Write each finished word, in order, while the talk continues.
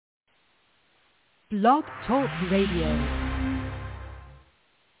Blog Talk Radio.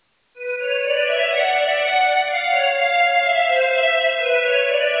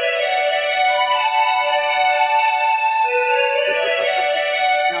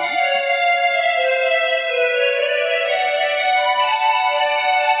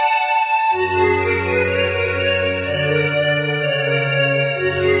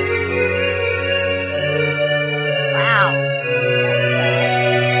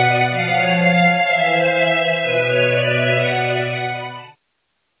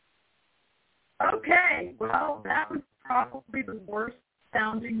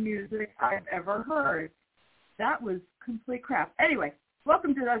 That was complete crap. Anyway,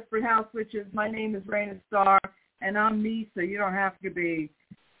 welcome to Desperate House Witches. My name is Raina Starr, and I'm me, so you don't have to be.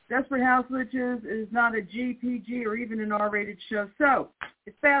 Desperate House Witches is not a GPG or even an R-rated show, so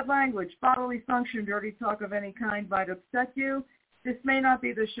it's bad language, bodily function, dirty talk of any kind might upset you. This may not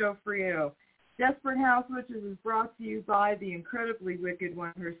be the show for you. Desperate House Witches is brought to you by the incredibly wicked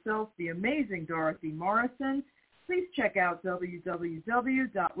one herself, the amazing Dorothy Morrison. Please check out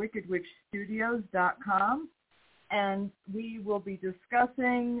www.wickedwitchstudios.com. And we will be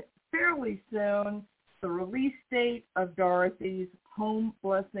discussing fairly soon the release date of Dorothy's Home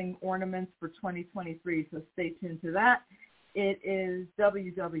Blessing Ornaments for 2023, so stay tuned to that. It is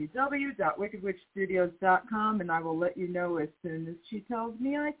www.wickedwitchstudios.com, and I will let you know as soon as she tells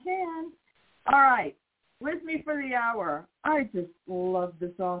me I can. All right, with me for the hour, I just love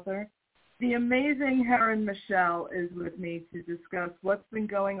this author. The amazing Heron Michelle is with me to discuss what's been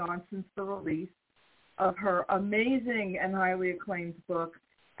going on since the release of her amazing and highly acclaimed book,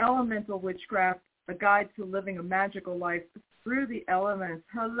 Elemental Witchcraft, A Guide to Living a Magical Life Through the Elements.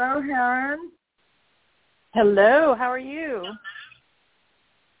 Hello, Heron. Hello, how are you?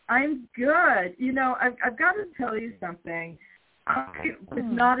 I'm good. You know, I've got to tell you something. I was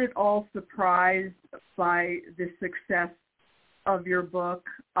not at all surprised by the success of your book.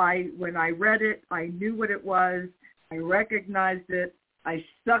 When I read it, I knew what it was. I recognized it. I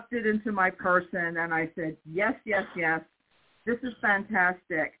sucked it into my person, and I said, yes, yes, yes, this is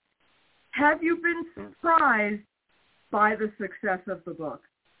fantastic. Have you been surprised by the success of the book?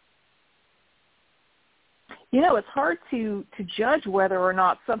 You know, it's hard to judge whether or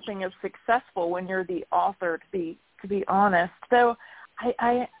not something is successful when you're the author, to be honest. So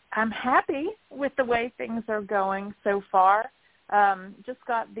I'm happy with the way things are going so far. Just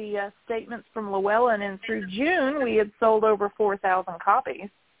got the statements from Llewellyn, and through June we had sold over 4,000 copies.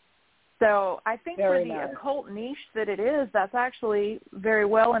 So I think very for the nice. Occult niche that it is, that's actually very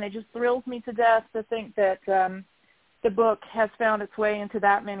well, and it just thrills me to death to think that the book has found its way into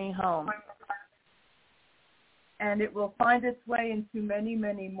that many homes. And it will find its way into many,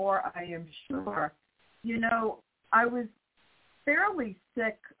 many more, I am sure. You know, I was fairly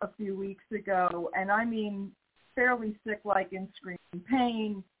sick a few weeks ago, and I mean fairly sick, like in screaming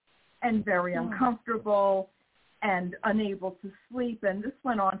pain and very uncomfortable and unable to sleep. And this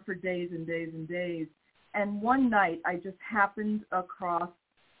went on for days and days and days. And one night I just happened across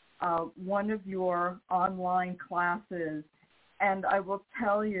one of your online classes. And I will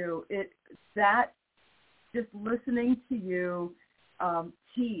tell you, that just listening to you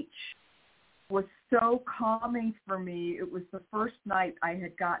teach was so calming for me. It was the first night I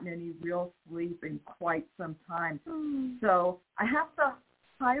had gotten any real sleep in quite some time. So I have to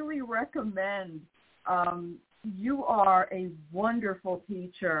highly recommend. You are a wonderful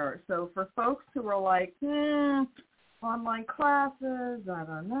teacher. So for folks who are like, online classes, I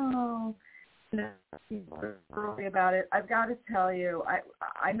don't know, people are early about it, I've got to tell you,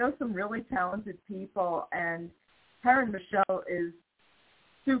 I know some really talented people, and Heron Michelle is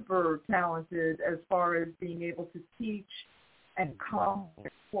super talented as far as being able to teach and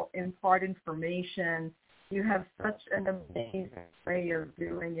impart information. You have such an amazing way of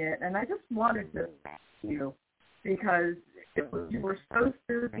doing it, and I just wanted to thank you because you were so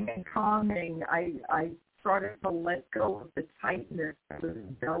soothing and calming. I started to let go of the tightness that was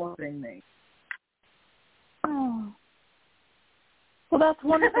enveloping me. Oh. Well, that's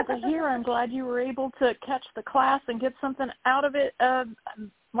wonderful to hear. I'm glad you were able to catch the class and get something out of it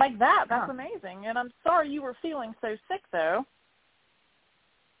like that. That's amazing. And I'm sorry you were feeling so sick, though.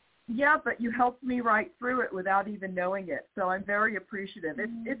 Yeah, but you helped me right through it without even knowing it, so I'm very appreciative.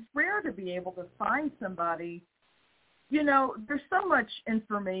 It's rare to be able to find somebody. You know, there's so much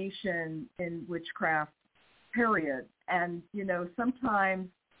information in witchcraft, period. And, you know, sometimes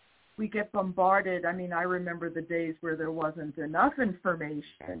we get bombarded. I mean, I remember the days where there wasn't enough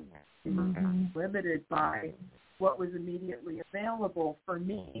information. We were limited by what was immediately available. For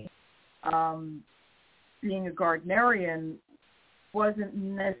me, being a Gardnerian, wasn't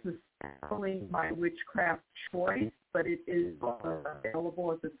necessarily my witchcraft choice, but it is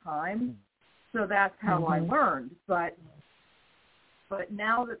available at the time. So that's how I learned. But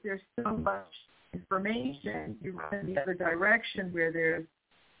now that there's so much information, you run in the other direction where there's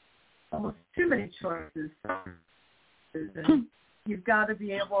almost too many choices. And you've got to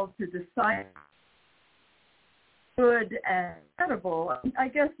be able to decide good and edible. I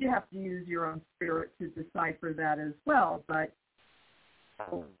guess you have to use your own spirit to decipher that as well. But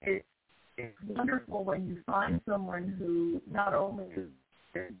it's wonderful when you find someone who not only is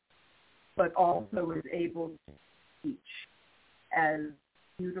good, but also is able to teach as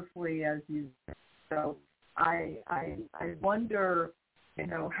beautifully as you. So I wonder,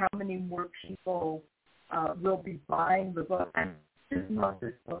 how many more people will be buying the book. I just love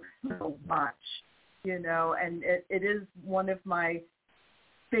this book so much, and it is one of my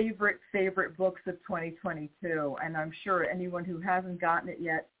favorite books of 2022, and I'm sure anyone who hasn't gotten it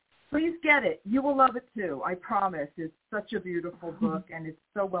yet, please get it. You will love it too, I promise. It's such a beautiful book, and it's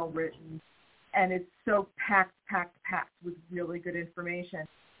so well written, and it's so packed with really good information.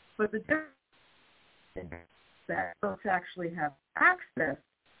 But the difference is that folks actually have access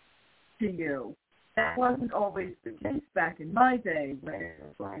to you. That wasn't always the case back in my day, where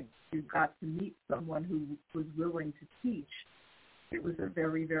you got to meet someone who was willing to teach. It was a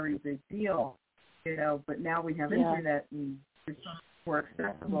very, very big deal, but now we have internet and it's more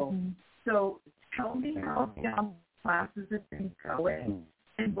accessible. So tell me how the classes have been going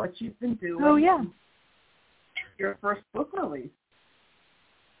and what you've been doing. Oh, yeah. Your first book release.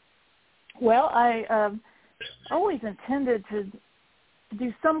 Well, I always intended to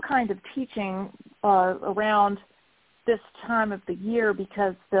do some kind of teaching around this time of the year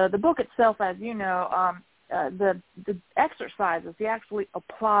because the book itself, as you know, the exercises, the actually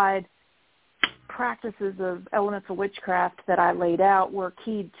applied practices of elements of witchcraft that I laid out were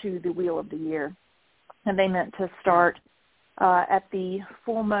keyed to the Wheel of the Year. And they meant to start at the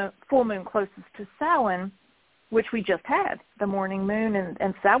full moon closest to Samhain, which we just had. The morning moon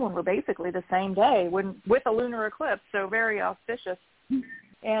and Samhain were basically the same day with a lunar eclipse, so very auspicious.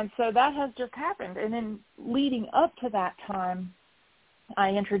 And so that has just happened. And then leading up to that time, I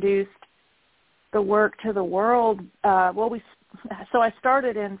introduced the work to the world. So I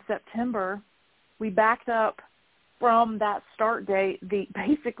started in September. We backed up from that start date,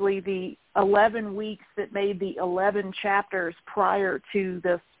 basically the 11 weeks that made the 11 chapters prior to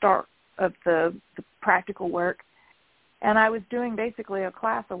the start of the practical work. And I was doing basically a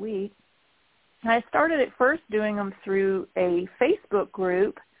class a week. And I started at first doing them through a Facebook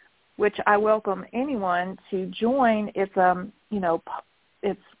group, which I welcome anyone to join. It's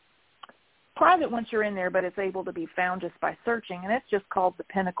it's private once you're in there, but it's able to be found just by searching. And it's just called the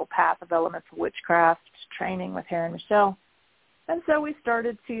Pentacle Path of Elements of Witchcraft Training with Heron Michelle. And so we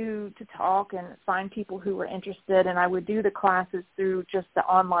started to talk and find people who were interested, and I would do the classes through just the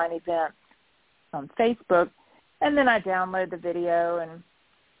online events on Facebook. And then I download the video and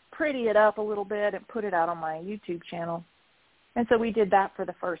pretty it up a little bit and put it out on my YouTube channel. And so we did that for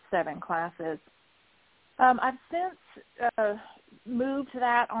the first 7 classes. I've since moved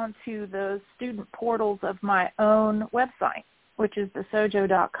that onto the student portals of my own website, which is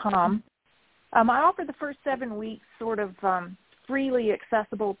thesojo.com. I offer the first 7 weeks sort of freely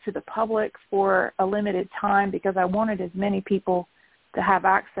accessible to the public for a limited time because I wanted as many people to have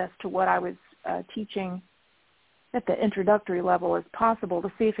access to what I was teaching at the introductory level as possible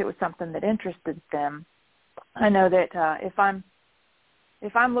to see if it was something that interested them. I know that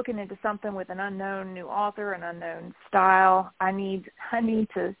if I'm looking into something with an unknown new author, an unknown style, I need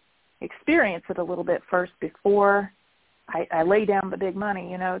to experience it a little bit first before I lay down the big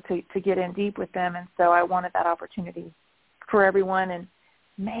money, to get in deep with them. And so I wanted that opportunity for everyone. And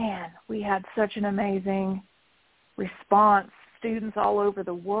man, we had such an amazing response. Students all over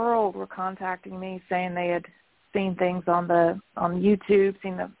the world were contacting me saying they had seen things on YouTube,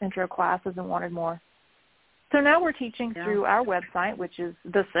 seen the intro classes, and wanted more. So now we're teaching through our website, which is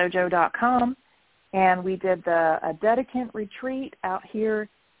thesojo.com, and we did a dedicant retreat out here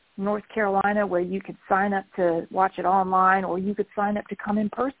in North Carolina where you could sign up to watch it online, or you could sign up to come in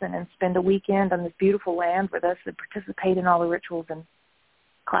person and spend a weekend on this beautiful land with us and participate in all the rituals and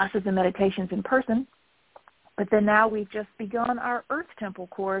classes and meditations in person. But then now we've just begun our Earth Temple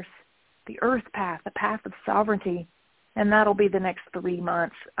course, the Earth Path, the Path of Sovereignty, and that'll be the next 3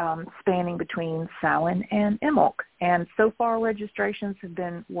 months spanning between Samhain and Imbolc. And so far registrations have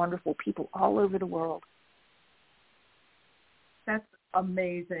been wonderful, people all over the world. That's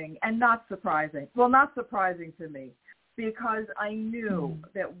amazing and not surprising. Well, not surprising to me because I knew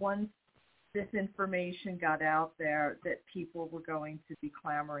that once this information got out there that people were going to be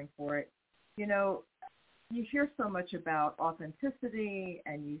clamoring for it. You know, you hear so much about authenticity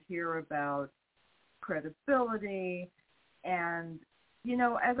and you hear about credibility. And, you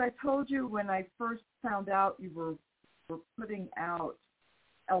know, as I told you when I first found out you were putting out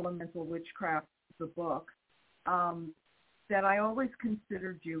Elemental Witchcraft, the book, that I always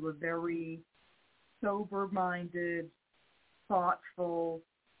considered you a very sober-minded, thoughtful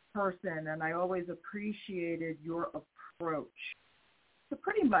person, and I always appreciated your approach to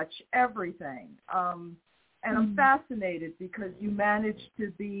pretty much everything. And I'm fascinated because you managed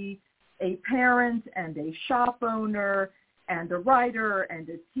to be a parent and a shop owner and a writer and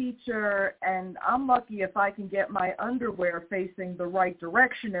a teacher, and I'm lucky if I can get my underwear facing the right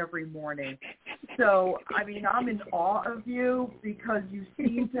direction every morning. So, I mean, I'm in awe of you because you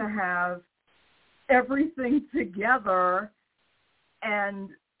seem to have everything together and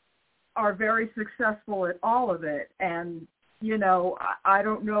are very successful at all of it. And, you know, I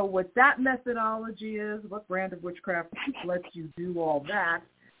don't know what that methodology is, what brand of witchcraft lets you do all that,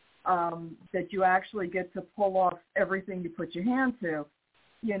 that you actually get to pull off everything you put your hand to,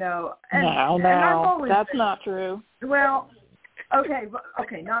 you know. And, no, that's not true. Well, okay,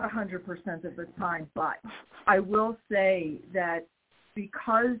 not 100% of the time, but I will say that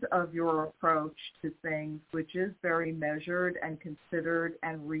because of your approach to things, which is very measured and considered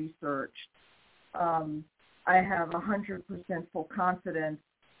and researched, I have 100% full confidence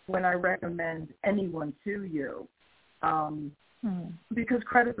when I recommend anyone to you, because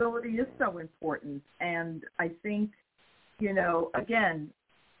credibility is so important. And I think, you know, again,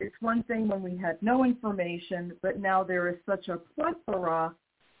 it's one thing when we had no information, but now there is such a plethora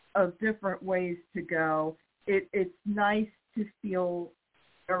of different ways to go. It's nice to feel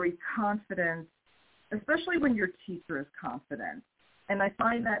very confident, especially when your teacher is confident. And I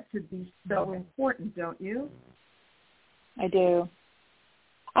find that to be so important, don't you? I do.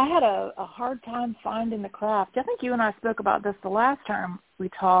 I had a hard time finding the craft. I think you and I spoke about this the last time we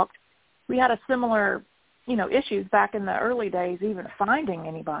talked. We had a similar, you know, issues back in the early days, even finding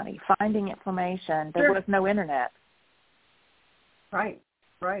anybody, finding information. There was no internet. Right.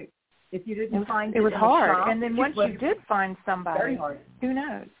 If you didn't find it, it was hard. Shop, and then once you did find somebody, who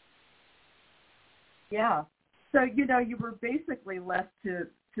knows? Yeah. So, you know, you were basically left to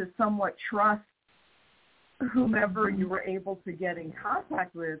somewhat trust whomever you were able to get in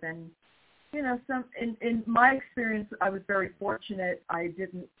contact with. And, you know, in my experience, I was very fortunate. I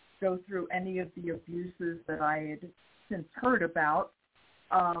didn't go through any of the abuses that I had since heard about,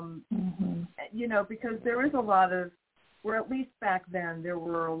 you know, because there is a lot of, or at least back then, there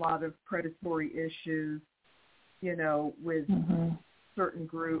were a lot of predatory issues, you know, with certain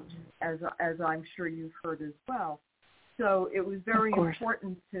groups, as I'm sure you've heard as well. So it was very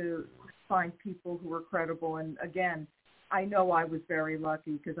important to find people who were credible. And again, I know I was very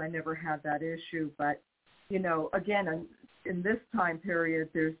lucky because I never had that issue. But, you know, again, in this time period,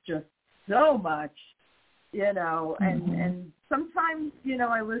 there's just so much, you know, and sometimes, you know,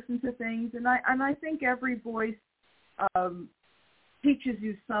 I listen to things and I think every voice teaches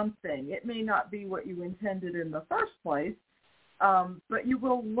you something. It may not be what you intended in the first place, but you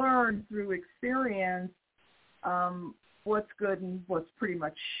will learn through experience what's good and what's pretty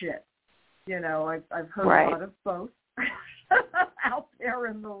much shit. You know, I've heard a lot of both out there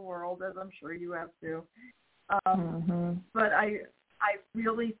in the world, as I'm sure you have too. But I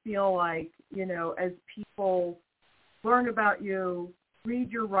really feel like, you know, as people learn about you,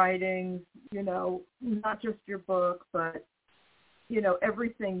 read your writings, you know, not just your book, but, you know,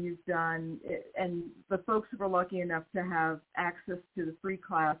 everything you've done, and the folks who were lucky enough to have access to the free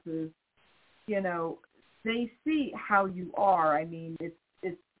classes, you know, they see how you are. I mean, it's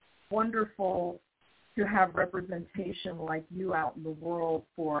wonderful to have representation like you out in the world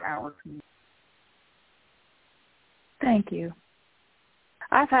for our community. Thank you.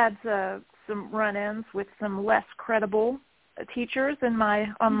 I've had some run-ins with some less credible teachers on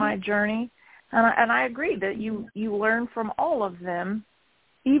my journey, and I agree that you learn from all of them,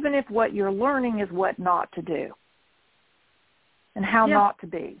 even if what you're learning is what not to do and how not to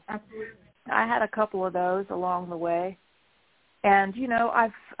be. Absolutely. I had a couple of those along the way, and you know,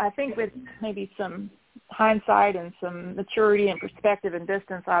 I think with maybe some hindsight and some maturity and perspective and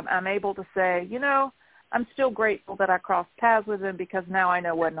distance, I'm able to say, you know, I'm still grateful that I crossed paths with them because now I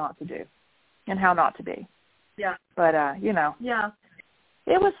know what not to do and how not to be. Yeah. But, you know. Yeah.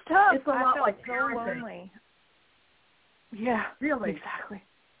 It was tough. It's a lot like so parenting. lonely. Yeah. Really? Exactly.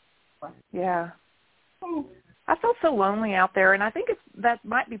 Yeah. I felt so lonely out there, and I think that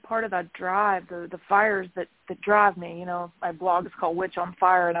might be part of the drive, the fires that drive me. You know, my blog is called Witch on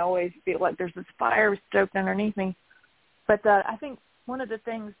Fire, and I always feel like there's this fire stoked underneath me. But I think one of the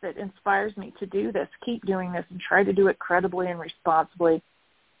things that inspires me to do this, keep doing this, and try to do it credibly and responsibly,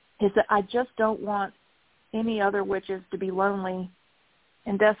 is that I just don't want any other witches to be lonely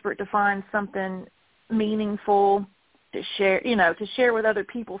and desperate to find something meaningful to share, you know, to share with other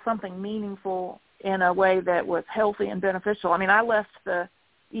people, something meaningful in a way that was healthy and beneficial. I mean, I left the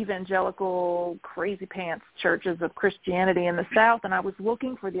evangelical crazy pants churches of Christianity in the South, and I was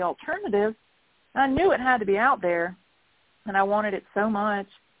looking for the alternative. I knew it had to be out there, and I wanted it so much.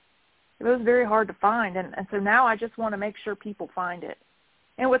 It was very hard to find, and so now I just want to make sure people find it.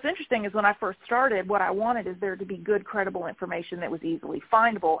 And what's interesting is when I first started, what I wanted is there to be good, credible information that was easily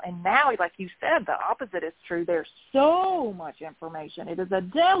findable. And now, like you said, the opposite is true. There's so much information. It is a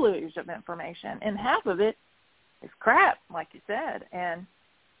deluge of information, and half of it is crap, like you said. And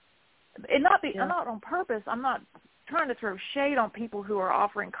I'm not on purpose. I'm not trying to throw shade on people who are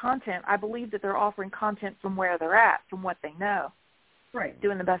offering content. I believe that they're offering content from where they're at, from what they know. Right.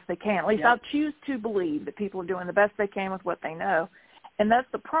 Doing the best they can. At least I'll choose to believe that people are doing the best they can with what they know. And that's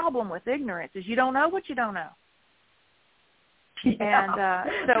the problem with ignorance, is you don't know what you don't know. Yeah.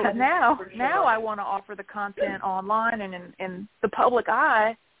 And so now I want to offer the content online and in the public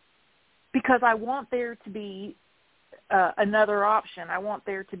eye, because I want there to be another option. I want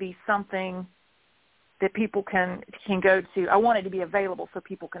there to be something that people can go to. I want it to be available so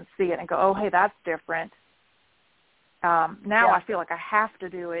people can see it and go, oh, hey, that's different. I feel like I have to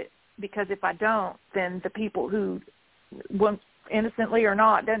do it, because if I don't, then the people who innocently or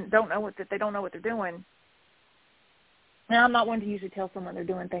not don't know what they're doing. Now, I'm not one to usually tell someone they're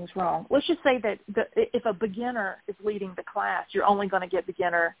doing things wrong. Let's just say that if a beginner is leading the class, you're only going to get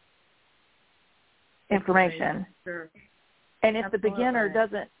beginner information. Sure. And if the beginner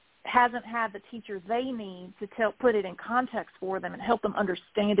hasn't had the teacher they need to put it in context for them and help them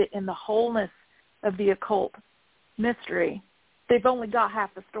understand it in the wholeness of the occult mystery, they've only got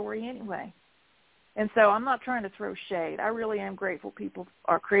half the story anyway. And so I'm not trying to throw shade. I really am grateful people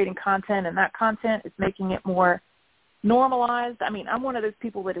are creating content, and that content is making it more normalized. I mean, I'm one of those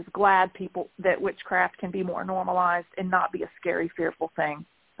people that is glad that witchcraft can be more normalized and not be a scary, fearful thing.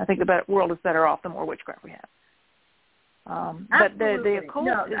 I think the world is better off the more witchcraft we have. But the occult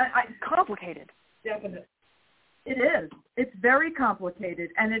is complicated. Definitely. It is. It's very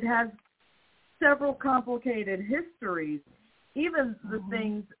complicated, and it has several complicated histories. Even the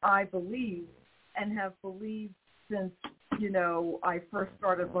things I believe and have believed since, I first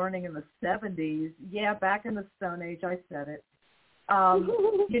started learning in the 70s. Yeah, back in the Stone Age, I said it. A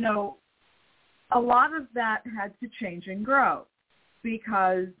lot of that had to change and grow,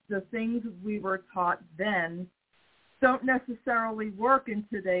 because the things we were taught then don't necessarily work in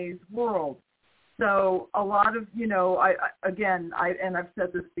today's world. So a lot of, I've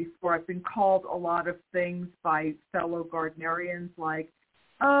said this before, I've been called a lot of things by fellow Gardnerians, like,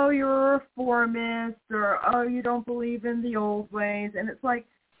 oh, you're a reformist, or, oh, you don't believe in the old ways. And it's like,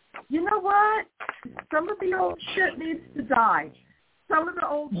 you know what? Some of the old shit needs to die. Some of the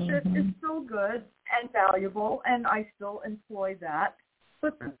old shit is still good and valuable, and I still employ that.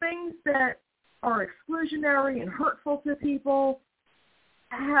 But the things that are exclusionary and hurtful to people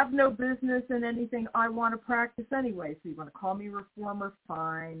have no business in anything I want to practice anyway. So you want to call me reformer,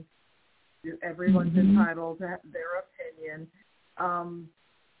 fine. Everyone's entitled to their opinion.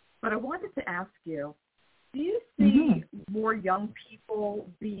 But I wanted to ask you, do you see more young people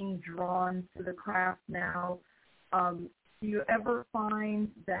being drawn to the craft now? Do you ever find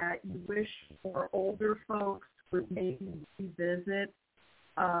that you wish more older folks would maybe revisit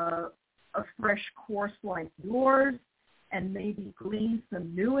a fresh course like yours and maybe glean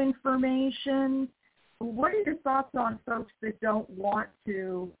some new information? What are your thoughts on folks that don't want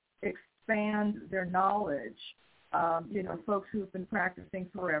to expand their knowledge? Folks who have been practicing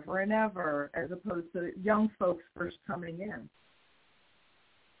forever and ever, as opposed to young folks first coming in.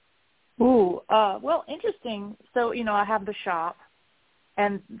 Well, interesting. So, I have the shop,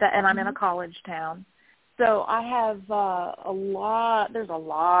 and I'm in a college town. So I have there's a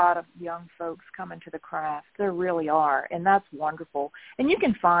lot of young folks coming to the craft. There really are, and that's wonderful. And you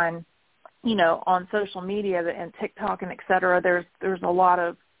can find, on social media and TikTok and et cetera, there's a lot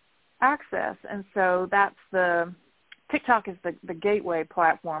of access. And so TikTok is the gateway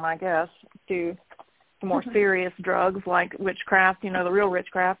platform, I guess, to more serious drugs like witchcraft, the real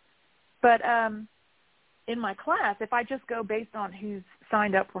witchcraft. But in my class, if I just go based on who's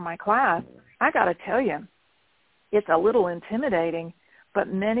signed up for my class, I got to tell you, it's a little intimidating, but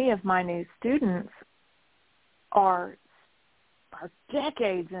many of my new students are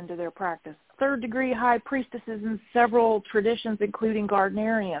decades into their practice, third-degree high priestesses in several traditions, including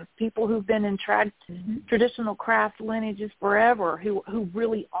Gardnerians, people who've been in traditional craft lineages forever, who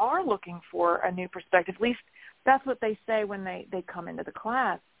really are looking for a new perspective. At least that's what they say when they come into the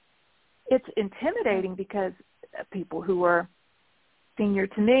class. It's intimidating because people who are senior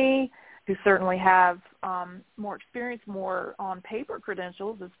to me, who certainly have more experience, more on-paper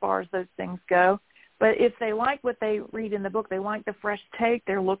credentials as far as those things go, but if they like what they read in the book, they like the fresh take,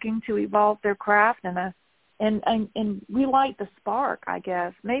 they're looking to evolve their craft, and we like the spark, I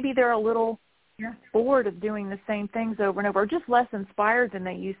guess. Maybe they're a little bored of doing the same things over and over, or just less inspired than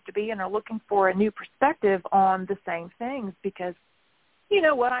they used to be, and are looking for a new perspective on the same things, because, you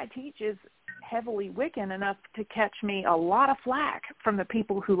know, what I teach is heavily Wiccan enough to catch me a lot of flack from the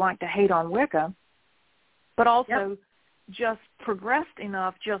people who like to hate on Wicca, but also just progressed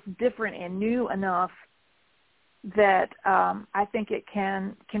enough, just different and new enough that I think it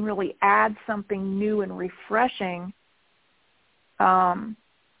can really add something new and refreshing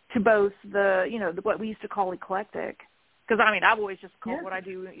to both what we used to call eclectic. Because, I mean, I've always just called what I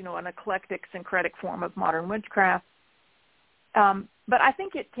do, an eclectic, syncretic form of modern witchcraft. But I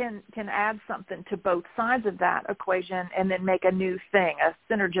think it can add something to both sides of that equation and then make a new thing, a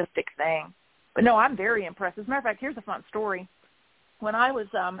synergistic thing. But, no, I'm very impressed. As a matter of fact, here's a fun story. When I was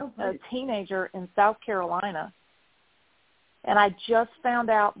a teenager in South Carolina, and I just found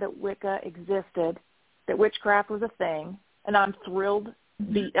out that Wicca existed, that witchcraft was a thing, and I'm thrilled.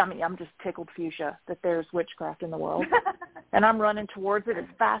 I'm just tickled fuchsia that there's witchcraft in the world. And I'm running towards it as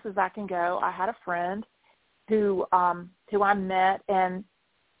fast as I can go. I had a friend who I met and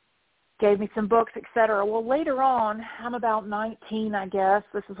gave me some books, et cetera. Well, later on, I'm about 19, I guess.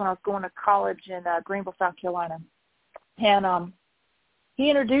 This is when I was going to college in Greenville, South Carolina. And he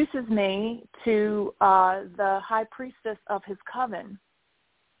introduces me to the high priestess of his coven,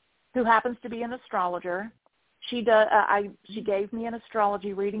 who happens to be an astrologer. She gave me an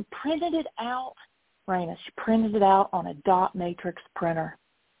astrology reading, printed it out, Raina. She printed it out on a dot matrix printer.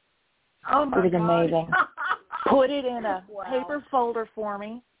 Oh, my God. It was amazing. Put it in a paper folder for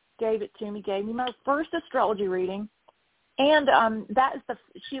me, gave it to me, gave me my first astrology reading, and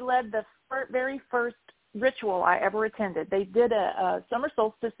she led the very first ritual I ever attended. They did a summer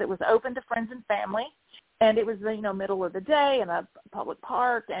solstice that was open to friends and family, and it was middle of the day in a public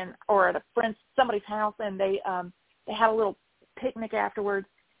park or at somebody's house, and they had a little picnic afterwards.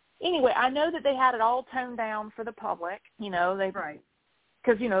 Anyway, I know that they had it all toned down for the public.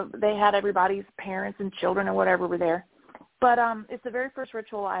 Because, they had everybody's parents and children and whatever were there. But it's the very first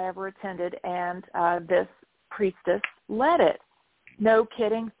ritual I ever attended, and this priestess led it. No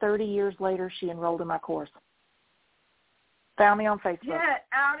kidding, 30 years later, she enrolled in my course. Found me on Facebook. Get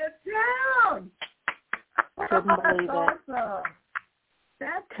out of town! Couldn't believe it. Awesome.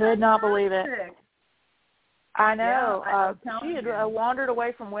 That's Could not believe it. I know. Yeah, she had wandered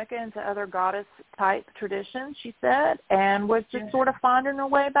away from Wicca into other goddess-type traditions, she said, and was just sort of finding her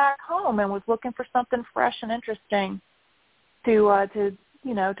way back home and was looking for something fresh and interesting to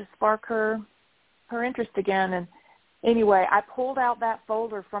spark her interest again. And anyway, I pulled out that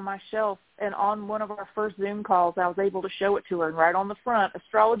folder from my shelf, and on one of our first Zoom calls, I was able to show it to her, and right on the front,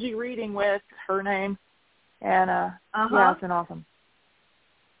 astrology reading with her name. And, yeah, it's been awesome.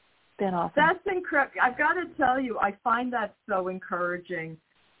 Awesome. That's incredible. I've got to tell you, I find that so encouraging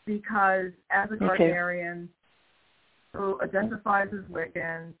because as a Gardnerian who identifies as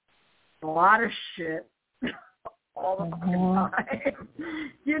Wiccan, a lot of shit all the time.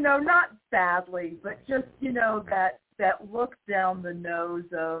 Not badly, but just, that look down the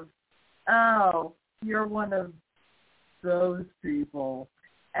nose of, oh, you're one of those people.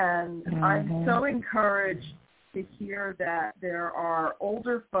 And I'm so encouraged to hear that there are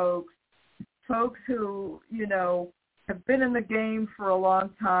older folks who, have been in the game for a long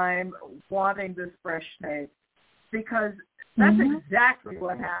time wanting this fresh take. Because that's exactly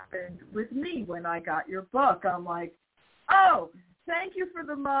what happened with me when I got your book. I'm like, oh, thank you for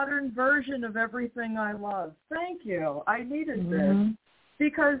the modern version of everything I love. Thank you. I needed this.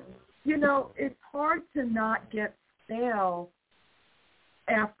 Because, it's hard to not get stale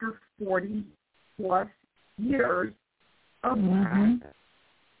after 40-plus years of practice.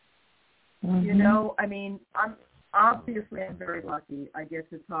 I'm very lucky. I get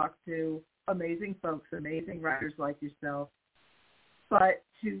to talk to amazing folks, amazing writers like yourself. But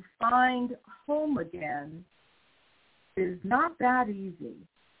to find home again is not that easy.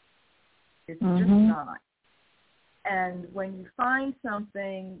 It's just not. And when you find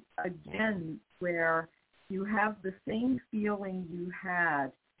something, again, where you have the same feeling you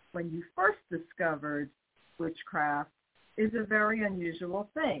had when you first discovered witchcraft is a very unusual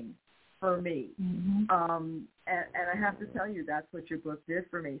thing for me. And I have to tell you, that's what your book did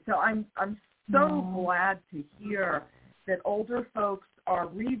for me. So I'm so glad to hear that older folks are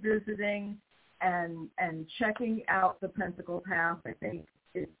revisiting and checking out the Pentacle path. I think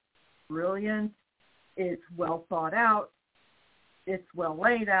it's brilliant. It's well thought out. It's well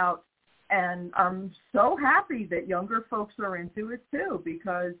laid out. And I'm so happy that younger folks are into it too,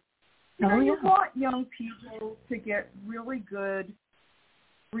 because you want young people to get really good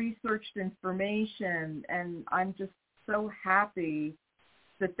researched information, and I'm just so happy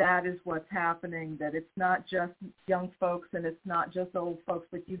that that is what's happening, that it's not just young folks and it's not just old folks,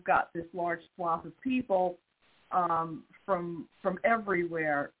 but you've got this large swath of people from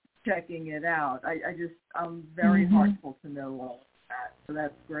everywhere checking it out. I'm very heartful to know all of that, so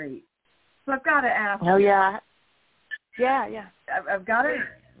that's great. So I've got to ask you. Yeah. I've got to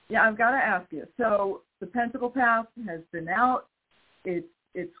ask you. So the Pentacle Path has been out. It's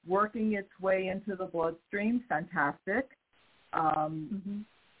working its way into the bloodstream. Fantastic.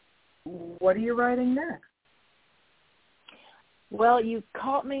 What are you writing next? Well, you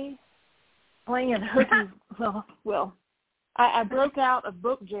caught me playing hooky. well, I broke out of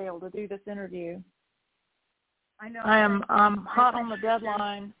book jail to do this interview. I know. I'm hot on the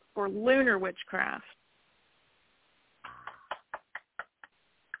deadline for Lunar Witchcraft.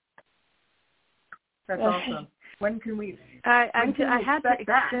 That's awesome. When can we? I had to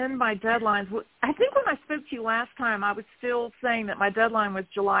extend my deadlines. I think when I spoke to you last time, I was still saying that my deadline was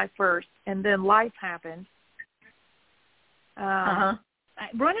July 1st, and then life happened.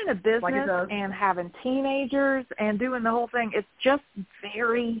 Running a business and having teenagers and doing the whole thing, it's just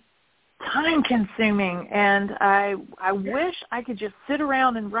very time-consuming, and I wish I could just sit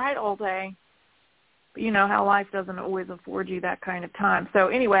around and write all day. But you know how life doesn't always afford you that kind of time. So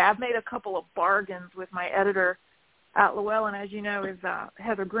anyway, I've made a couple of bargains with my editor at Llewellyn, as you know, is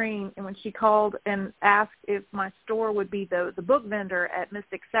Heather Green, and when she called and asked if my store would be the book vendor at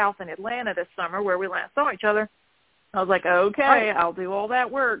Mystic South in Atlanta this summer, where we last saw each other, I was like, okay, I'll do all that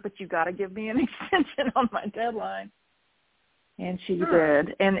work, but you got to give me an extension on my deadline. And she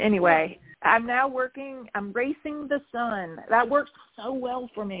did. And anyway, I'm now I'm racing the sun. That works so well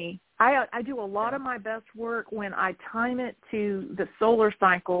for me. I do a lot of my best work when I time it to the solar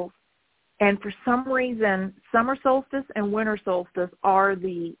cycles. And for some reason, summer solstice and winter solstice are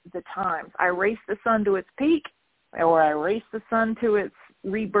the times. I race the sun to its peak, or I race the sun to its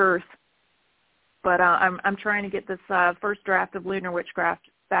rebirth. But I'm trying to get this first draft of Lunar Witchcraft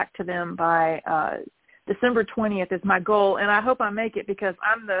back to them by December 20th is my goal, and I hope I make it, because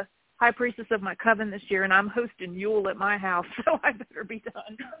I'm the high priestess of my coven this year, and I'm hosting Yule at my house, so I better be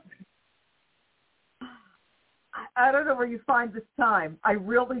done. I don't know where you find this time. I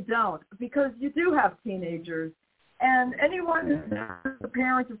really don't, because you do have teenagers, and anyone who's the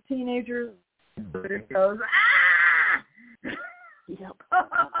parent of teenagers goes, ah! Yep.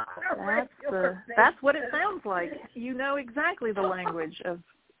 That's what it sounds like. You know exactly the language of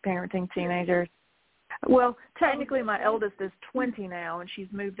parenting teenagers. Well, technically my eldest is 20 now, and she's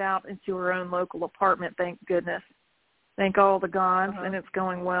moved out into her own local apartment, thank goodness. Thank all the gods, and it's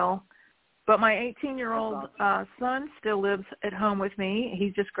going well. But my 18-year-old son still lives at home with me.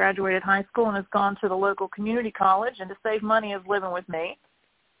 He's just graduated high school and has gone to the local community college, and to save money is living with me.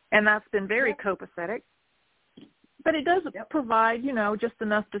 And that's been very copacetic. But it does provide, just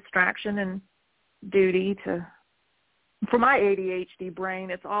enough distraction and duty for my ADHD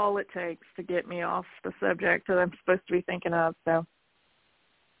brain, it's all it takes to get me off the subject that I'm supposed to be thinking of. So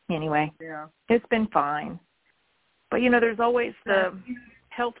anyway, it's been fine. But, there's always the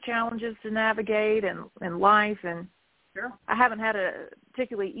health challenges to navigate and life, and I haven't had a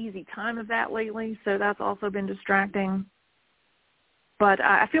particularly easy time of that lately, so that's also been distracting. But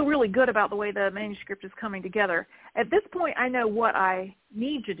I feel really good about the way the manuscript is coming together. At this point, I know what I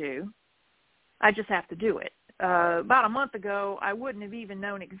need to do. I just have to do it. About a month ago, I wouldn't have even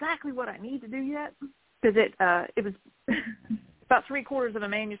known exactly what I need to do yet, because it was about 3/4 of a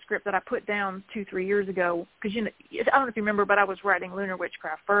manuscript that I put down 2-3 years ago. Because I don't know if you remember, but I was writing Lunar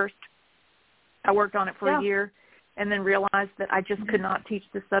Witchcraft first. I worked on it for a year, and then realized that I just could not teach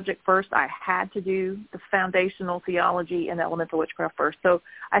the subject first. I had to do the foundational theology and elemental witchcraft first. So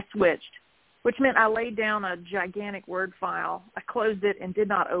I switched, which meant I laid down a gigantic Word file. I closed it and did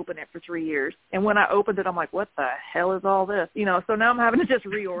not open it for 3 years. And when I opened it, I'm like, what the hell is all this? So now I'm having to just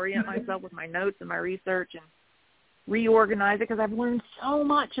reorient myself with my notes and my research and reorganize it, because I've learned so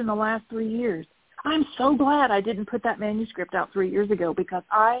much in the last 3 years. I'm so glad I didn't put that manuscript out 3 years ago, because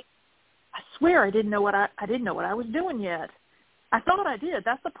I swear I didn't know what I was doing yet. I thought I did.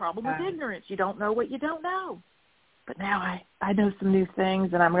 That's the problem with ignorance. You don't know what you don't know. But now I know some new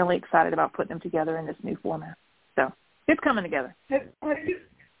things, and I'm really excited about putting them together in this new format. So it's coming together.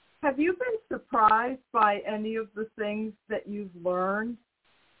 Have you been surprised by any of the things that you've learned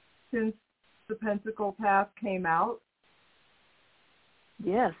since the Pentacle Path came out?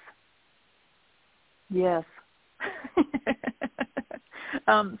 Yes.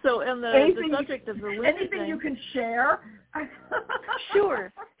 So in the subject of the lunar anything thing, you can share?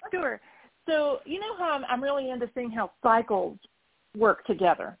 Sure. So you know how I'm really into seeing how cycles work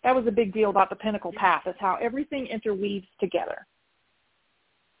together. That was a big deal about the Pentacle Path, is how everything interweaves together.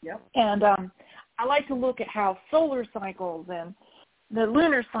 Yep. And I like to look at how solar cycles and the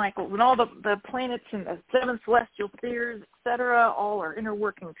lunar cycles and all the planets and the seven celestial spheres, et cetera, all are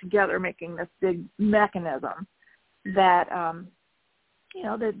interworking together, making this big mechanism that,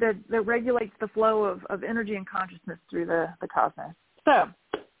 that regulates the flow of energy and consciousness through the cosmos. So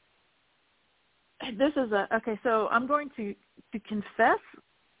this is so I'm going to confess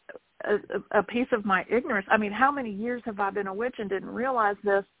a piece of my ignorance. I mean, how many years have I been a witch and didn't realize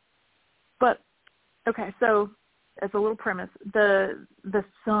this? But, okay, so as a little premise, the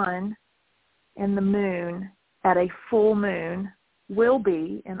sun and the moon at a full moon will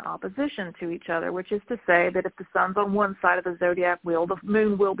be in opposition to each other, which is to say that if the sun's on one side of the zodiac wheel, the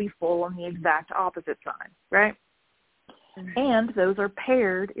moon will be full on the exact opposite side, right? Mm-hmm. And those are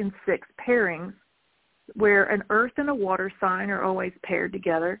paired in 6 pairings, where an earth and a water sign are always paired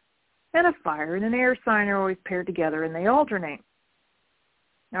together, and a fire and an air sign are always paired together, and they alternate.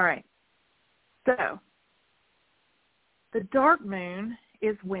 All right. So the dark moon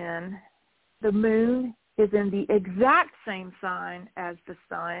is when the moon is in the exact same sign as the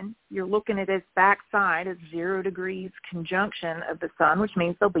sun. You're looking at its backside as 0 degrees conjunction of the sun, which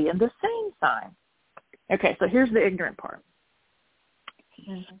means they'll be in the same sign. Okay, so here's the ignorant part.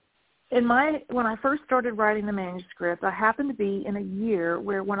 Mm-hmm. When I first started writing the manuscript, I happened to be in a year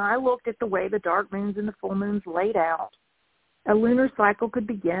where when I looked at the way the dark moons and the full moons laid out, a lunar cycle could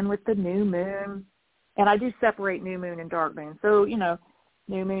begin with the new moon, and I do separate new moon and dark moon. So,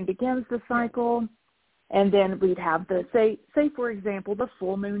 new moon begins the cycle, and then we'd have say for example, the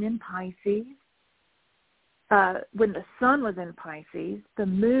full moon in Pisces. When the sun was in Pisces, the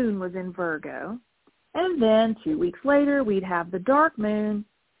moon was in Virgo, and then 2 weeks later, we'd have the dark moon,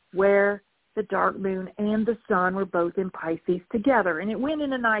 where the dark moon and the sun were both in Pisces together. And it went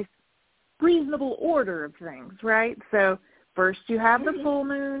in a nice, reasonable order of things, right? So first you have the full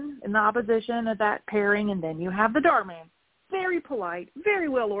moon in the opposition of that pairing, and then you have the dark moon. Very polite, very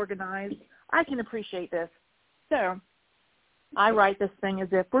well organized. I can appreciate this. So I write this thing as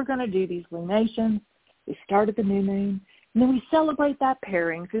if we're going to do these lunations. We start at the new moon, and then we celebrate that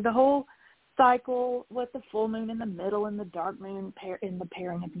pairing through the whole cycle with the full moon in the middle and the dark moon in the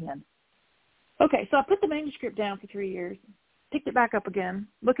pairing at the end. Okay, so I put the manuscript down for 3 years, picked it back up again,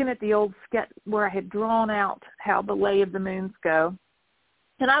 looking at the old sketch where I had drawn out how the lay of the moons go,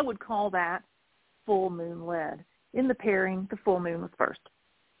 and I would call that full moon led. In the pairing, the full moon was first.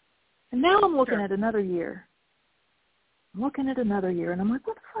 And now I'm looking at another year. And I'm like,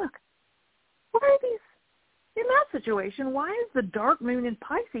 what the fuck? Why are these? In that situation, why is the dark moon in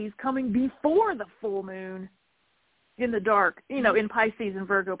Pisces coming before the full moon in the dark, in Pisces and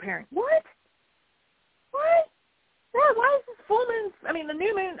Virgo pairing? What? Yeah, why is this full moon,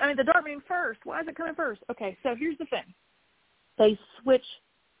 the dark moon first? Why is it coming first? Okay, so here's the thing. They switch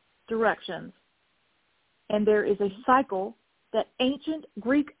directions, and there is a cycle that ancient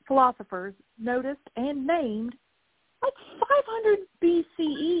Greek philosophers noticed and named like 500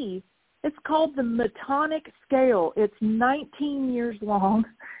 BCE. It's called the Metonic scale. It's 19 years long.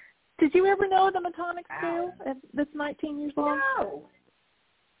 Did you ever know the Metonic scale that's 19 years long?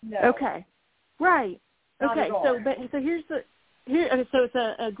 No. Okay. Right. Not okay. at all. So it's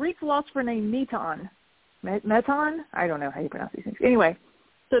a Greek philosopher named Meton. Meton? I don't know how you pronounce these things. Anyway,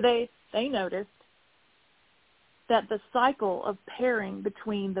 so they noticed that the cycle of pairing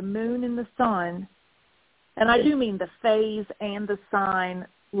between the moon and the sun, and I do mean the phase and the sign,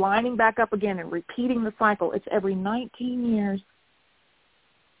 lining back up again and repeating the cycle. It's every 19 years.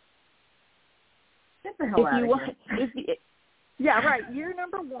 Get the hell out of here. Yeah, right. Year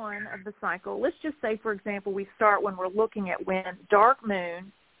number 1 of the cycle. Let's just say, for example, we start when we're looking at when dark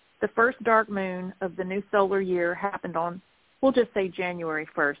moon, the first dark moon of the new solar year happened on, we'll just say January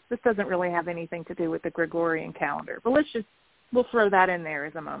 1st. This doesn't really have anything to do with the Gregorian calendar, but we'll throw that in there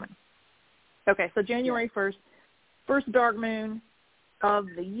as a moment. Okay, so January 1st, first dark moon of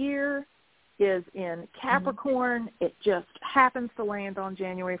the year is in Capricorn. Mm-hmm. It just happens to land on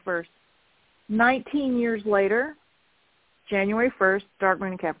January 1st. 19 years later, January 1st, dark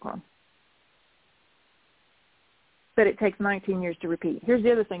moon in Capricorn. But it takes 19 years to repeat. Here's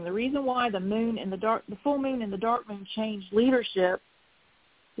the other thing. The reason why the full moon and the dark moon change leadership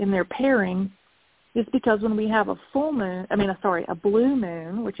in their pairing is because when we have a blue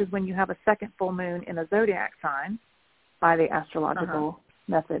moon, which is when you have a second full moon in a zodiac sign by the astrological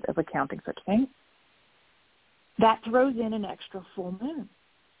method of accounting such things, that throws in an extra full moon,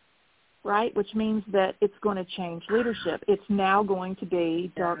 right? Which means that it's going to change leadership. It's now going to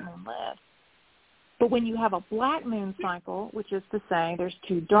be dark moon led. But when you have a black moon cycle, which is to say there's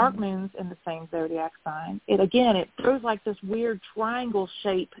two dark moons in the same zodiac sign, it throws like this weird triangle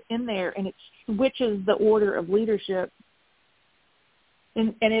shape in there, and it switches the order of leadership.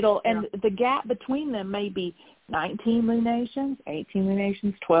 And the gap between them may be 19 lunations, 18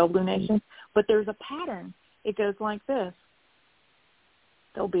 lunations, 12 lunations, but there's a pattern. It goes like this.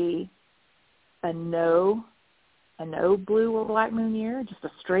 There'll be a no blue or black moon year, just a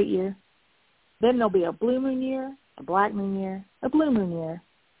straight year. Then there'll be a blue moon year, a black moon year, a blue moon year,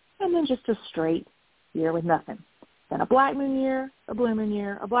 and then just a straight year with nothing. Then a black moon year, a blue moon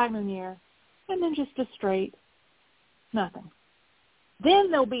year, a black moon year, and then just a straight nothing.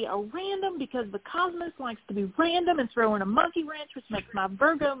 Then there'll be a random, because the cosmos likes to be random and throw in a monkey wrench, which makes my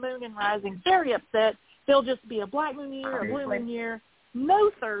Virgo moon and rising very upset. There'll just be a black moon year, a blue moon year,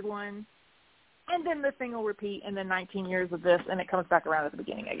 no third one, and then the thing will repeat, and then 19 years of this, and it comes back around at the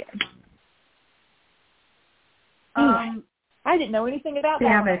beginning again. I didn't know anything about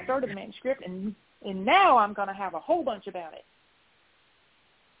that when I started the manuscript, and now I'm going to have a whole bunch about it.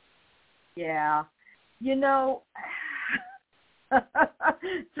 Yeah.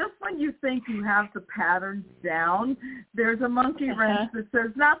 Just when you think you have the patterns down, there's a monkey wrench that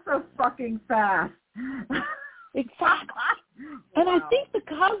says, not so fucking fast. Exactly. And I think the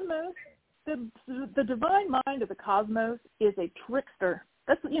cosmos, the divine mind of the cosmos is a trickster.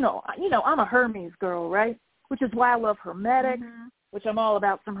 That's, I'm a Hermes girl, right? Which is why I love Hermetics, which I'm all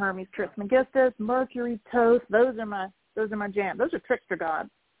about some Hermes Trismegistus, Mercury, Thoth. Those are my jam. Those are trickster gods.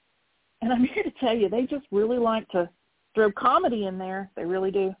 And I'm here to tell you, they just really like to throw comedy in there. They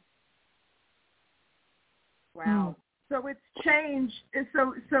really do. Wow. So it's changed.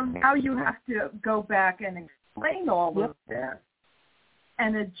 So now you have to go back and explain all of this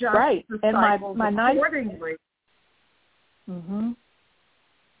and adjust the cycles accordingly. And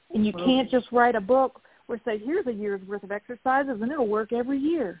you can't just write a book or say, here's a year's worth of exercises, and it'll work every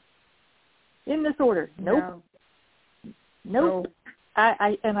year in this order. Nope.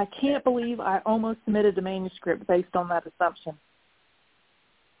 I can't believe I almost submitted the manuscript based on that assumption.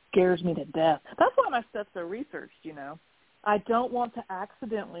 Scares me to death. That's why my stuff's so researched, I don't want to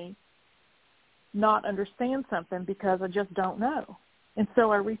accidentally not understand something because I just don't know. And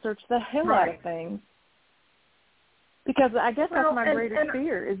so I research the hell out of things. Because I guess that's my greatest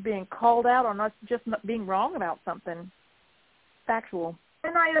fear, is being called out on not being wrong about something factual.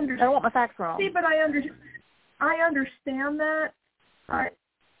 And I understand. I don't want my facts wrong. See, but I understand that.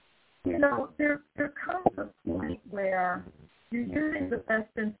 There comes a point where you're using the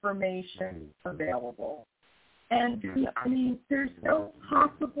best information available. And, there's no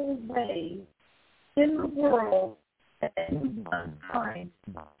possible way in the world at any one time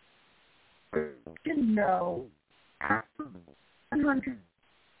you can know 100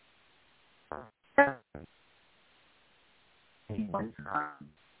 one time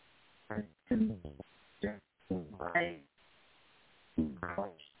to me just right.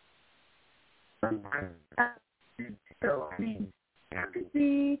 There could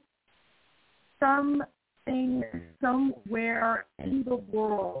be something somewhere in the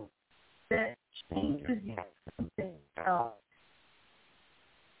world that changes something else.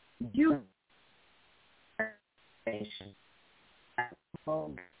 You at the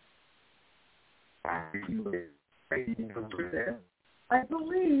moment. I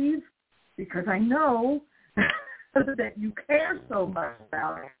believe, because I know that you care so much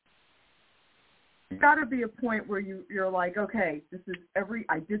about it. There's got to be a point where you're like, okay,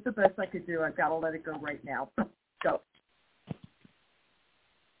 I did the best I could do. I've got to let it go right now. Go.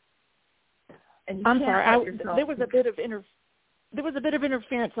 And I'm sorry. There was a bit of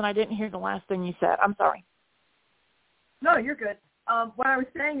interference, and I didn't hear the last thing you said. I'm sorry. No, you're good. What I was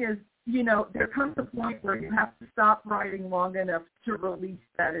saying is, there comes a point where you have to stop writing long enough to release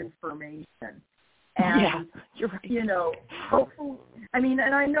that information. And, you're right. Hopefully,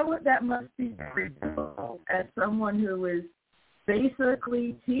 and I know that must be very difficult as someone who is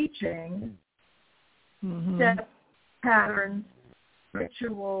basically teaching steps, patterns,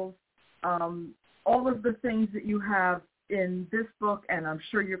 rituals, all of the things that you have in this book, and I'm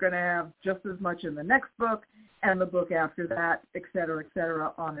sure you're going to have just as much in the next book and the book after that, et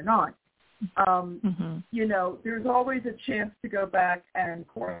cetera, on and on. You know, there's always a chance to go back and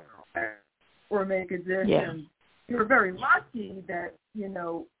or make additions. Yeah. You're very lucky that, you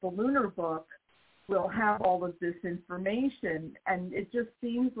know, the lunar book will have all of this information, and it just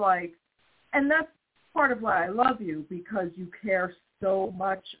seems like, and that's part of why I love you, because you care so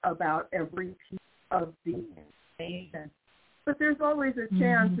much about every piece of the information. But there's always a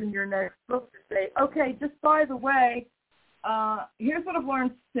chance in your next book to say, okay, just by the way, here's what I've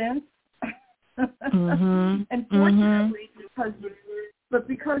learned since. And fortunately,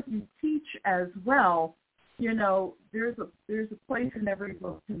 because you teach as well, you know, there's a place in every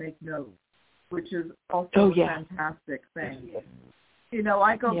book to make notes, which is also a fantastic thing. You know,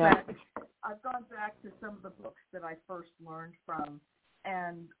 I've gone back to some of the books that I first learned from,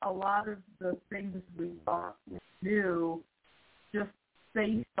 and a lot of the things we thought we knew, just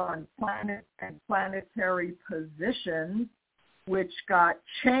based on planet and planetary position, which got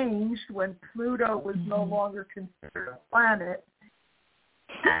changed when Pluto was no longer considered a planet.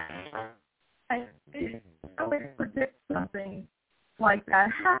 And it always predicts something like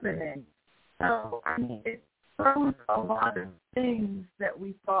that happening. So I mean, it throws a lot of things that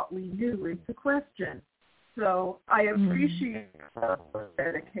we thought we knew into question. So I appreciate your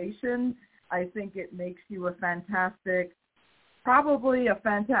dedication. I think it makes you probably a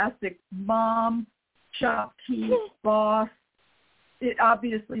fantastic mom, shopkeep, boss. It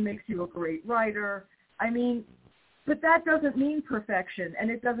obviously makes you a great writer. I mean, but that doesn't mean perfection,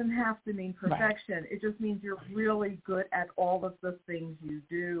 and it doesn't have to mean perfection. Right. It just means you're really good at all of the things you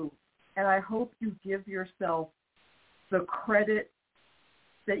do. And I hope you give yourself the credit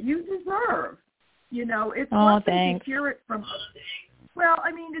that you deserve. You know, it's one thing to hear it from,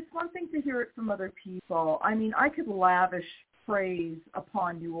 it's one thing to hear it from other people. I mean, I could lavish praise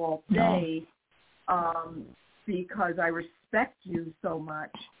upon you all day because I respect you so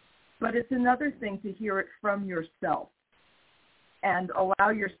much. But it's another thing to hear it from yourself and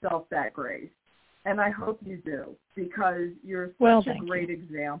allow yourself that grace. And I hope you do, because you're such a great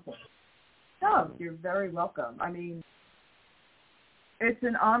example. No, you're very welcome. I mean, it's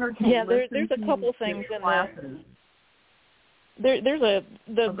an honor to listen there's a couple things in classes.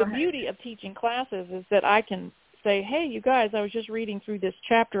 The beauty of teaching classes is that I can say, hey, you guys, I was just reading through this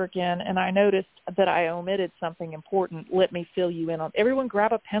chapter again, and I noticed that I omitted something important. Let me fill you in on. Everyone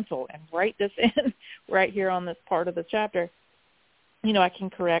grab a pencil and write this in right here on this part of the chapter. You know, I can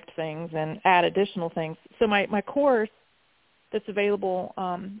correct things and add additional things. So my course that's available,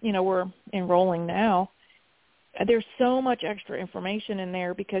 we're enrolling now, there's so much extra information in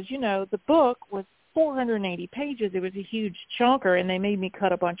there because, you know, the book was 480 pages. It was a huge chunker, and they made me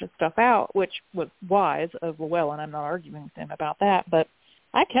cut a bunch of stuff out, which was wise of Llewellyn. I'm not arguing with them about that, but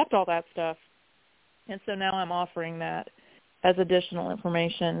I kept all that stuff. And so now I'm offering that as additional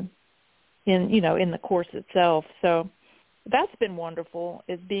information in the course itself. So that's been wonderful,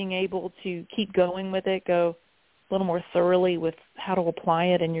 is being able to keep going with it, go a little more thoroughly with how to apply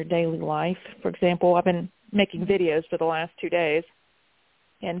it in your daily life. For example, I've been making videos for the last 2 days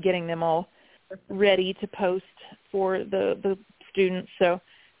and getting them all ready to post for the students. So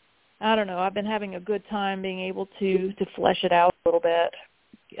I don't know, I've been having a good time being able to flesh it out a little bit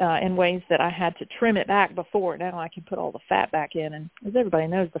in ways that I had to trim it back before. Now I can put all the fat back in, and as everybody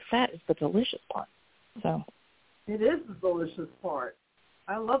knows, the fat is the delicious part. So it is the delicious part.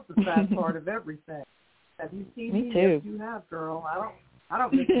 I love the fat part of everything. Have you seen me? Too. Yes, you have, girl. I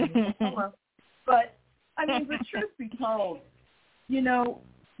don't miss any more. But I mean, the truth be told, you know,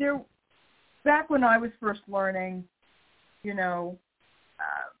 back when I was first learning, you know,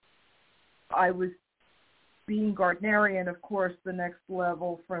 I was being Gardnerian. Of course, the next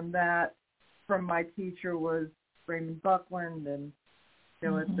level from my teacher was Raymond Buckland, and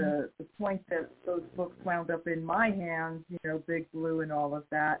you know, at the point that those books wound up in my hands, you know, Big Blue and all of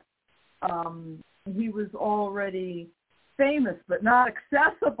that, he was already famous but not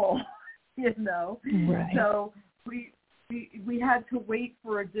accessible, you know. Right. So we had to wait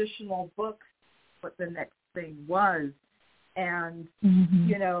for additional books, what the next thing was. And,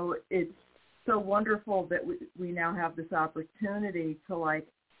 you know, it's so wonderful that we now have this opportunity to, like,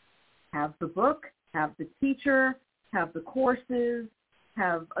 have the book, have the teacher, have the courses,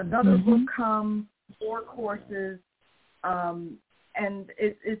 have another book come, more courses. And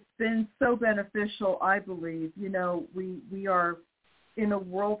it's been so beneficial, I believe. You know, we are in a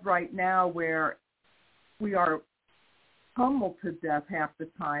world right now where we are pummeled to death half the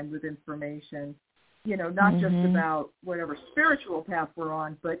time with information, you know, not just about whatever spiritual path we're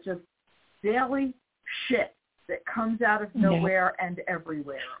on, but just daily shit that comes out of nowhere and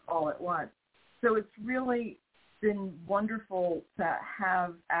everywhere all at once. So it's really been wonderful to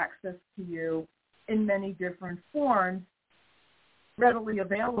have access to you in many different forms, readily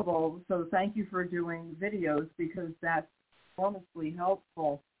available. So thank you for doing videos, because that's enormously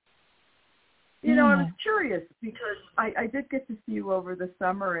helpful. You know, I was curious because I did get to see you over the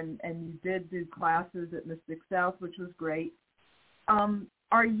summer, and you did do classes at Mystic South, which was great.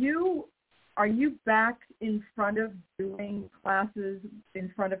 Are you back in front of doing classes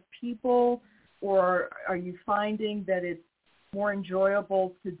in front of people, or are you finding that it's more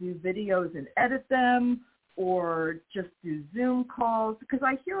enjoyable to do videos and edit them, or just do Zoom calls? Because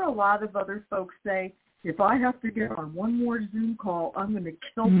I hear a lot of other folks say, if I have to get on one more Zoom call, I'm going to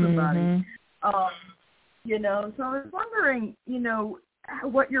kill somebody. You know, so I was wondering, you know,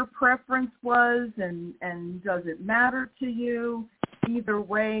 what your preference was, and does it matter to you? Either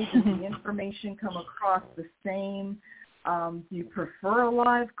way, does the information come across the same? Do you prefer a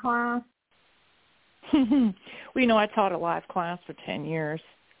live class? Well, you know, I taught a live class for 10 years,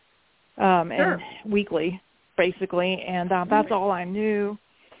 and weekly, basically, and that's all I knew.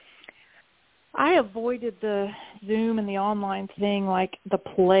 I avoided the Zoom and the online thing like the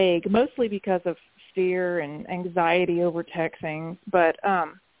plague, mostly because of fear and anxiety over texting. But I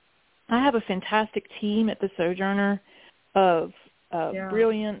have a fantastic team at the Sojourner of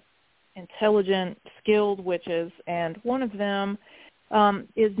brilliant, intelligent, skilled witches, and one of them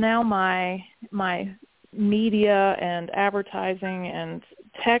is now my media and advertising and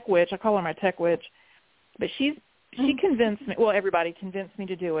tech witch. I call her my tech witch, but she convinced me, well, everybody convinced me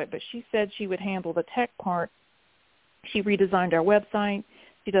to do it, but she said she would handle the tech part. She redesigned our website.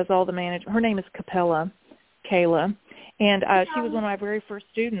 She does all the management. Her name is Kayla, and she was one of my very first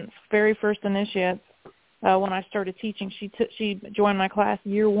students, very first initiates. When I started teaching, she joined my class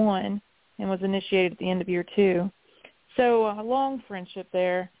year 1 and was initiated at the end of year 2. So a long friendship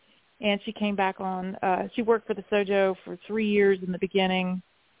there, and she came back on. She worked for the Sojo for 3 years in the beginning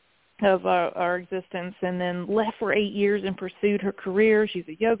of our existence, and then left for 8 years and pursued her career. She's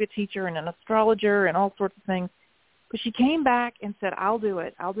a yoga teacher and an astrologer and all sorts of things. But she came back and said, I'll do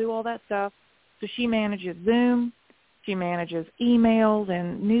it. I'll do all that stuff. So she manages Zoom. She manages emails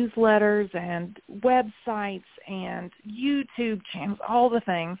and newsletters and websites and YouTube channels, all the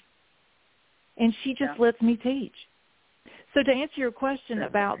things. And she just lets me teach. So to answer your question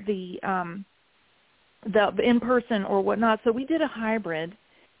about the in-person or whatnot, so we did a hybrid.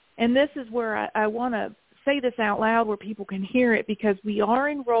 And this is where I want to say this out loud where people can hear it, because we are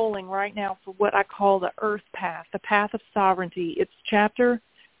enrolling right now for what I call the Earth Path, the Path of Sovereignty. It's chapter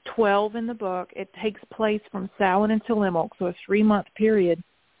 12 in the book. It takes place from Samhain until Imbolc, so a 3-month period.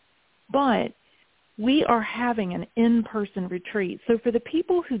 But we are having an in-person retreat. So for the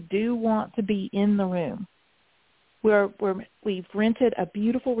people who do want to be in the room, we've rented a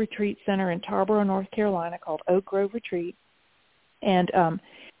beautiful retreat center in Tarboro, North Carolina called Oak Grove Retreat. And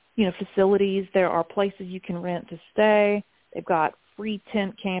facilities. There are places you can rent to stay. They've got free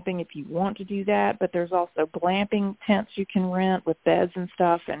tent camping if you want to do that, but there's also glamping tents you can rent with beds and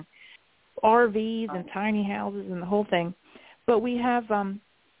stuff, and RVs and tiny houses and the whole thing. But we have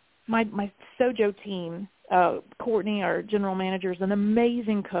my Sojo team. Courtney, our general manager, is an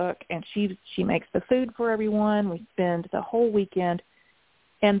amazing cook, and she makes the food for everyone. We spend the whole weekend.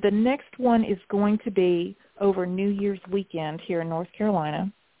 And the next one is going to be over New Year's weekend here in North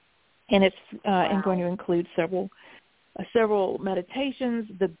Carolina. And it's going to include several meditations,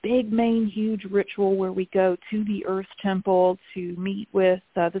 the big, main, huge ritual where we go to the Earth Temple to meet with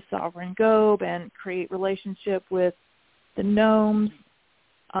the Sovereign Gobe and create relationship with the gnomes,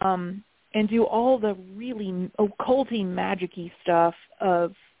 and do all the really occulty, magic-y stuff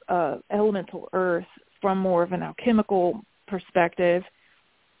of elemental Earth from more of an alchemical perspective.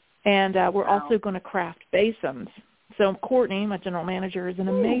 And we're also going to craft basins. So Courtney, my general manager, is an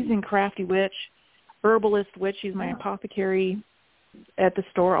amazing crafty witch, herbalist witch. She's my apothecary at the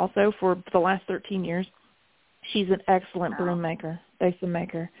store also for the last 13 years. She's an excellent broom maker, basin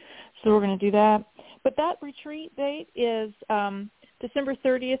maker. So we're going to do that. But that retreat date is December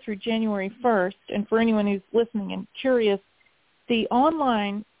 30th through January 1st. And for anyone who's listening and curious,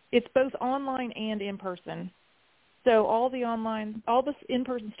 it's both online and in person. So all the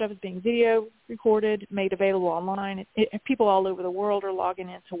in-person stuff is being video recorded, made available online. People all over the world are logging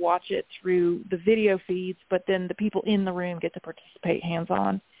in to watch it through the video feeds, but then the people in the room get to participate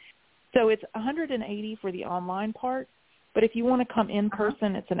hands-on. So it's $180 for the online part, but if you want to come in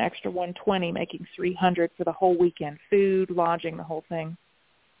person, it's an extra $120, making $300 for the whole weekend, food, lodging, the whole thing.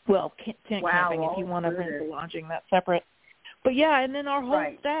 Well, tent camping, if you want to rent the lodging, that's separate. But yeah, and then our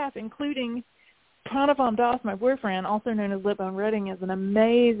whole staff, including Pranavam Das, my boyfriend, also known as Lipbone Redding, is an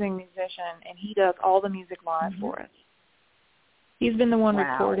amazing musician, and he does all the music live for us. He's been the one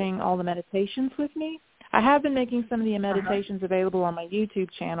recording all the meditations with me. I have been making some of the meditations available on my YouTube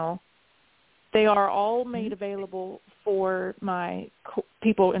channel. They are all made available for my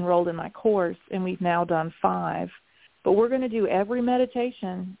people enrolled in my course, and we've now done 5. But we're going to do every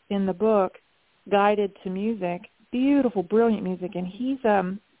meditation in the book guided to music, beautiful, brilliant music. And he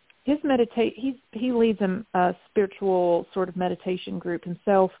leads a spiritual sort of meditation group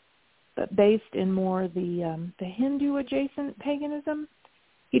himself, but based in more the Hindu adjacent paganism.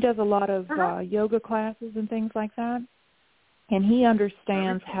 He does a lot of yoga classes and things like that. And he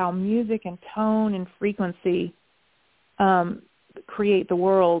understands how music and tone and frequency create the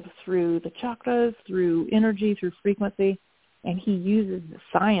world through the chakras, through energy, through frequency. And he uses the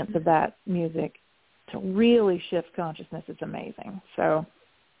science of that music to really shift consciousness. It's amazing. So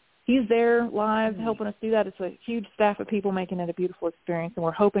he's there live helping us do that. It's a huge staff of people making it a beautiful experience, and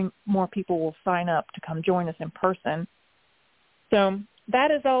we're hoping more people will sign up to come join us in person. So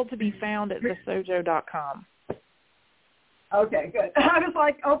that is all to be found at thesojo.com. Okay, good. I was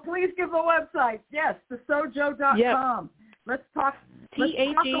like, oh, please give the website. Yes, thesojo.com. Yep. Let's talk.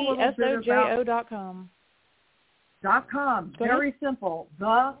 TheSojo.com. Very simple.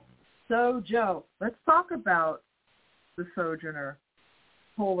 The Sojo. Let's talk about the Sojourner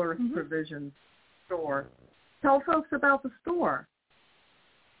Whole Earth Provisions store. Tell folks about the store.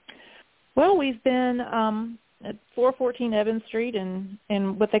 Well, we've been at 414 Evans Street in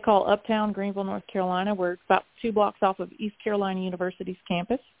what they call Uptown Greenville, North Carolina. We're about 2 blocks off of East Carolina University's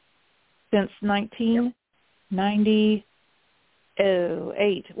campus since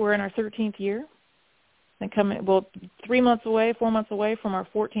 1998. We're in our 13th year. And 4 months away from our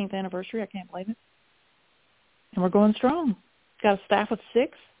 14th anniversary. I can't believe it. And we're going strong. Got a staff of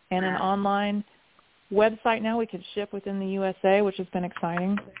 6 and an online website now. We can ship within the USA, which has been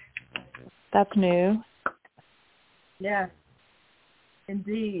exciting. That's new. Yes,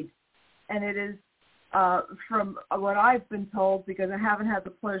 indeed. And it is, from what I've been told, because I haven't had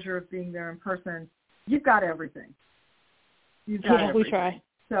the pleasure of being there in person, you've got everything. Everything. We try.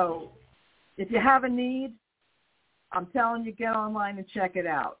 So if you have a need, I'm telling you, get online and check it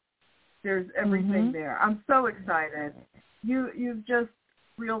out. There's everything there. I'm so excited. You've just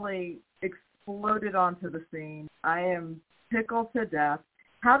really exploded onto the scene. I am tickled to death.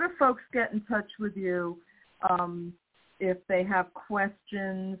 How do folks get in touch with you if they have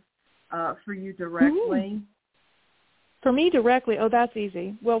questions for you directly? For me directly, that's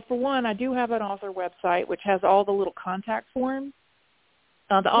easy. Well, for one, I do have an author website, which has all the little contact forms.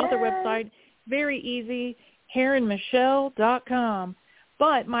 The author website, very easy, HeronMichelle.com.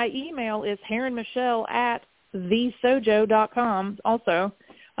 But my email is HeronMichelle@thesojo.com also.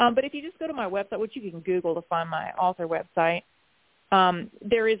 But if you just go to my website, which you can Google to find my author website,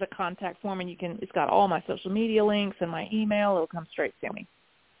 there is a contact form, and it's got all my social media links and my email. It'll come straight to me.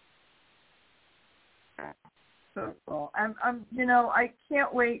 So cool. I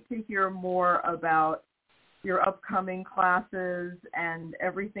can't wait to hear more about your upcoming classes and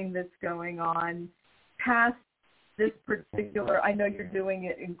everything that's going on past this particular. I know you're doing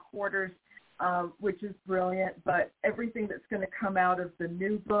it in quarters, which is brilliant, but everything that's going to come out of the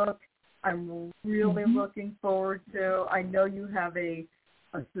new book, I'm really looking forward to. I know you have a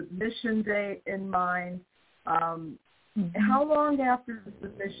submission date in mind. How long after the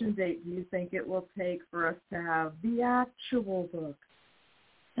submission date do you think it will take for us to have the actual book?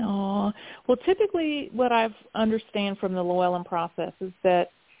 Oh, well, typically what I understand from the Llewellyn process is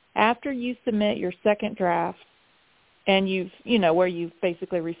that after you submit your second draft and where you've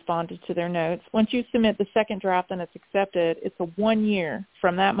basically responded to their notes, once you submit the second draft and it's accepted, it's a 1 year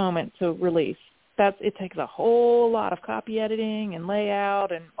from that moment to release. It takes a whole lot of copy editing and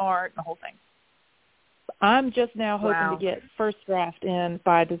layout and art and the whole thing. I'm just now hoping to get first draft in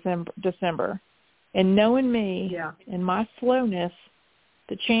by December. And knowing me and my slowness,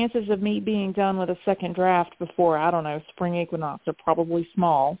 the chances of me being done with a second draft before, spring equinox are probably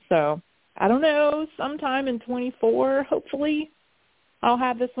small. So, I don't know, sometime in 24, hopefully, I'll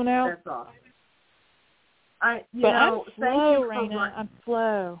have this one out. That's awesome. I'm slow, Raina. I'm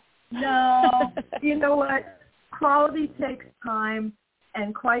slow. No, you know what? Quality takes time.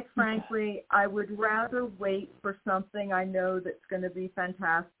 And quite frankly, I would rather wait for something I know that's going to be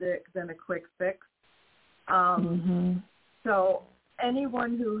fantastic than a quick fix. So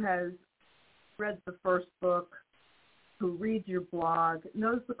anyone who has read the first book, who reads your blog,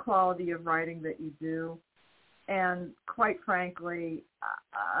 knows the quality of writing that you do. And quite frankly,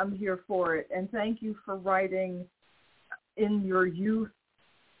 I'm here for it. And thank you for writing in your youth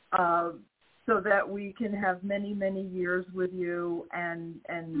so that we can have many, many years with you and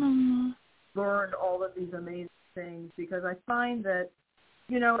learn all of these amazing things, because I find that,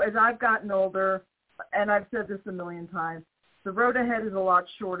 you know, as I've gotten older, and I've said this a million times, the road ahead is a lot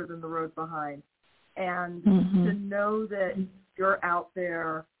shorter than the road behind. And to know that you're out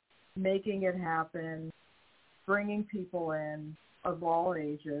there making it happen, bringing people in of all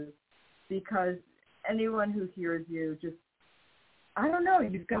ages, because anyone who hears you just, I don't know,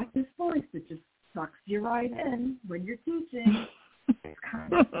 you've got this voice that just sucks you right in when you're teaching. It's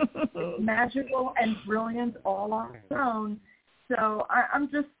kind of magical and brilliant all on its own. So I'm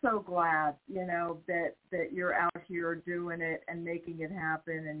just so glad, you know, that you're out here doing it and making it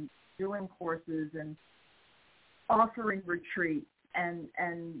happen and doing courses and offering retreats and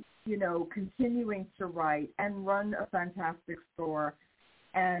you know, continuing to write and run a fantastic store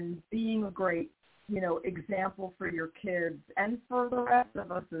and being a great, you know, example for your kids and for the rest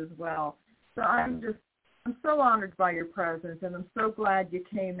of us as well. So I'm so honored by your presence, and I'm so glad you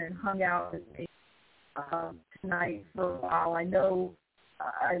came and hung out with me tonight for a while. I know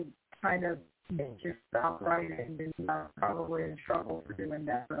I kind of made you stop writing, and you're probably in trouble for doing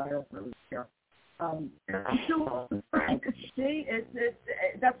that, but I don't really care. I'm still frank. See,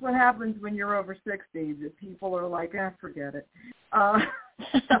 that's what happens when you're over 60. That people are like, forget it. But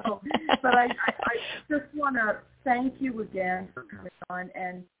I just want to thank you again for coming on.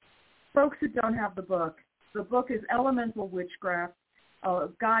 And folks who don't have the book is Elemental Witchcraft, a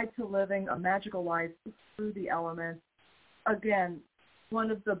guide to living a magical life through the elements. Again, one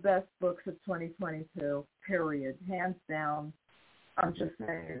of the best books of 2022, period, hands down. I'm just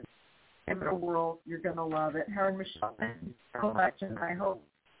saying, give it a whirl. You're going to love it. Heron, Michelle, thank you so much, and I hope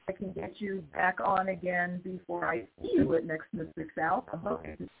I can get you back on again before I see you at Next Mystic South. I'm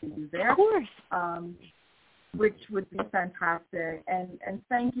hoping to see you there. Of course. Which would be fantastic. And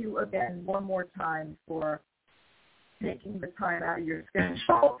thank you again one more time for taking the time out of your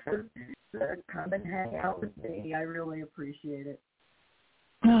schedule to come and hang out with me. I really appreciate it.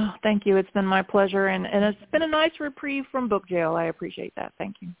 Oh, thank you. It's been my pleasure, and it's been a nice reprieve from book jail. I appreciate that.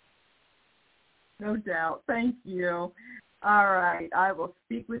 Thank you. No doubt. Thank you. All right. I will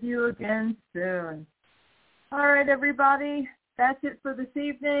speak with you again soon. All right, everybody. That's it for this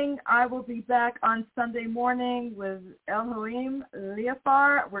evening. I will be back on Sunday morning with Elohim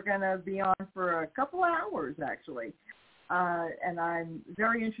Leofar. We're going to be on for a couple of hours, actually. And I'm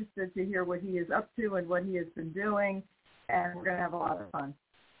very interested to hear what he is up to and what he has been doing. And we're going to have a lot of fun.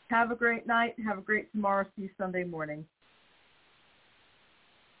 Have a great night. Have a great tomorrow. See you Sunday morning.